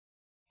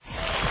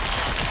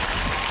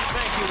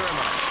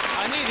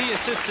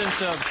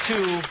assistance of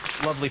two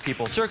lovely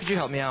people. Sir, could you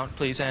help me out,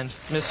 please? And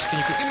Miss, can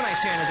you give me a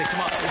nice hand as they come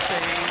up to the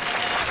stage?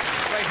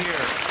 Right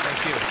here.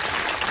 Thank you.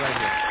 Right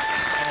here.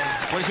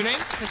 And what is your name?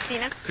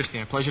 Christina.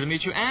 Christina. Pleasure to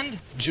meet you.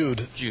 And?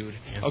 Jude. Jude.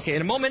 Yes. Okay,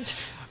 in a moment,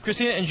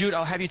 Christina and Jude,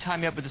 I'll have you tie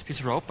me up with this piece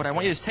of rope, but I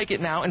want you to take it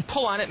now and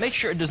pull on it. Make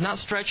sure it does not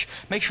stretch.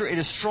 Make sure it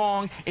is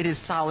strong. It is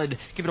solid.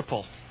 Give it a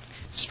pull.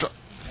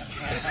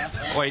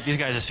 Wait, these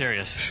guys are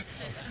serious.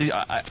 Hold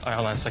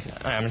on a second.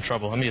 I'm in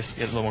trouble. Let me just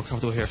get a little more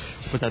comfortable here.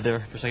 Put that there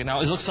for a second. Now,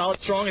 does it look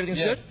solid, strong? Everything's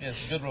good?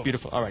 Yes, good rope.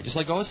 Beautiful. All right, just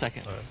let go a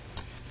second. All right.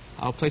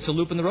 I'll place a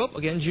loop in the rope.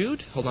 Again,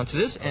 Jude, hold on to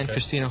this, and Okay.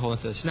 Christina, hold on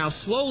to this. Now,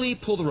 slowly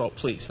pull the rope,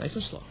 please. Nice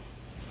and slow.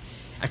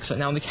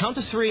 Excellent. Now, on the count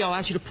of 3, I'll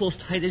ask you to pull as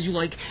tight as you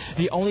like.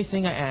 The only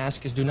thing I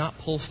ask is do not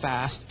pull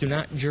fast. Do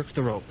not jerk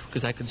the rope,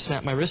 because I could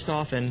snap my wrist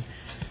off and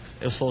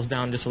it'll slow us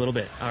down just a little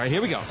bit. All right,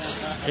 here we go.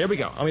 Here we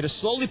go. I'm going to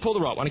slowly pull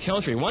the rope on the count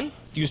of 3. 1,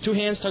 use 2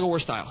 hands, tug-of-war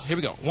style. Here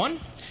we go. 1,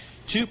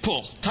 2,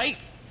 pull. Tight,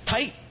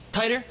 tight,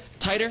 tighter,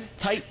 tighter,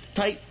 tight,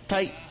 tight,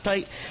 tight,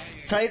 tight,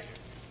 tight.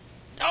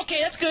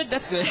 Okay, that's good.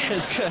 That's good.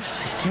 That's good.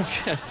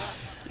 That's good.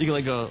 You can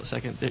let go a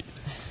second.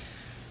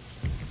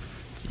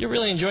 You're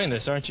really enjoying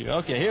this, aren't you?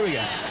 Okay, here we go.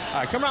 All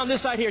right, come around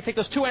this side here. Take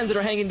those 2 ends that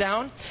are hanging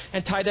down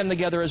and tie them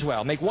together as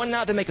well. Make 1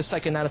 knot, then make a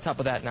second knot on top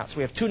of that knot. So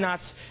we have 2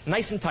 knots,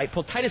 nice and tight.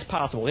 Pull tight as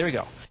possible. Here we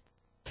go.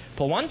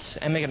 Pull once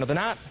and make another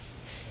knot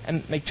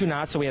and make 2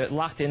 knots so we have it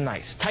locked in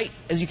nice. Tight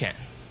as you can.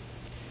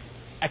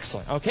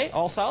 Excellent. Okay,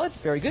 all solid.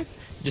 Very good.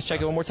 Just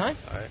check it one more time.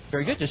 All right.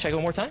 Very good. Just check it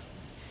one more time.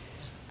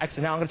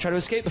 Excellent. Now I'm going to try to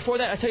escape. Before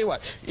that, I tell you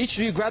what. Each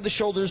of you grab the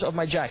shoulders of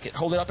my jacket.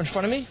 Hold it up in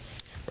front of me.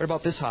 Right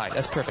about this high.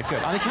 That's perfect.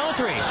 Good. On the count of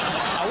 3,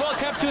 I will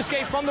attempt to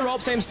escape from the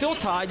ropes. I am still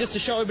tied, just to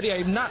show everybody I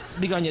have not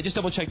begun yet. Just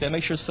double check that.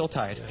 Make sure it's still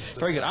tied.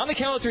 Very good. On the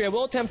count of 3, I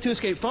will attempt to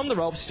escape from the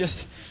ropes.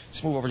 Just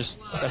move over.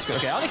 That's good.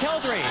 Okay. On the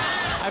count of 3, I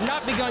have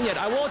not begun yet.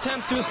 I will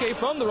attempt to escape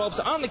from the ropes.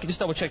 Just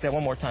double check that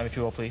one more time, if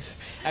you will, please.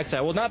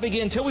 Excellent. I will not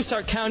begin until we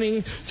start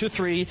counting to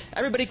 3.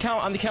 Everybody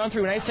count on the count of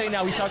 3. When I say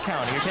now, we start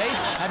counting. Okay?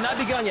 I have not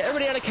begun yet.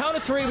 Everybody on the count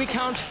of 3, we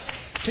count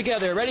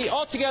together. Ready?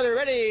 All together.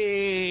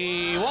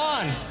 Ready?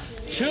 1,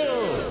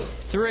 2,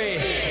 3.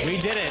 We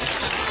did it.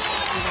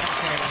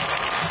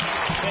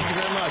 Thank you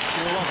very much.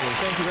 You're lovely.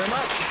 Thank you very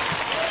much.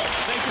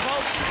 Thank you,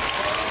 folks.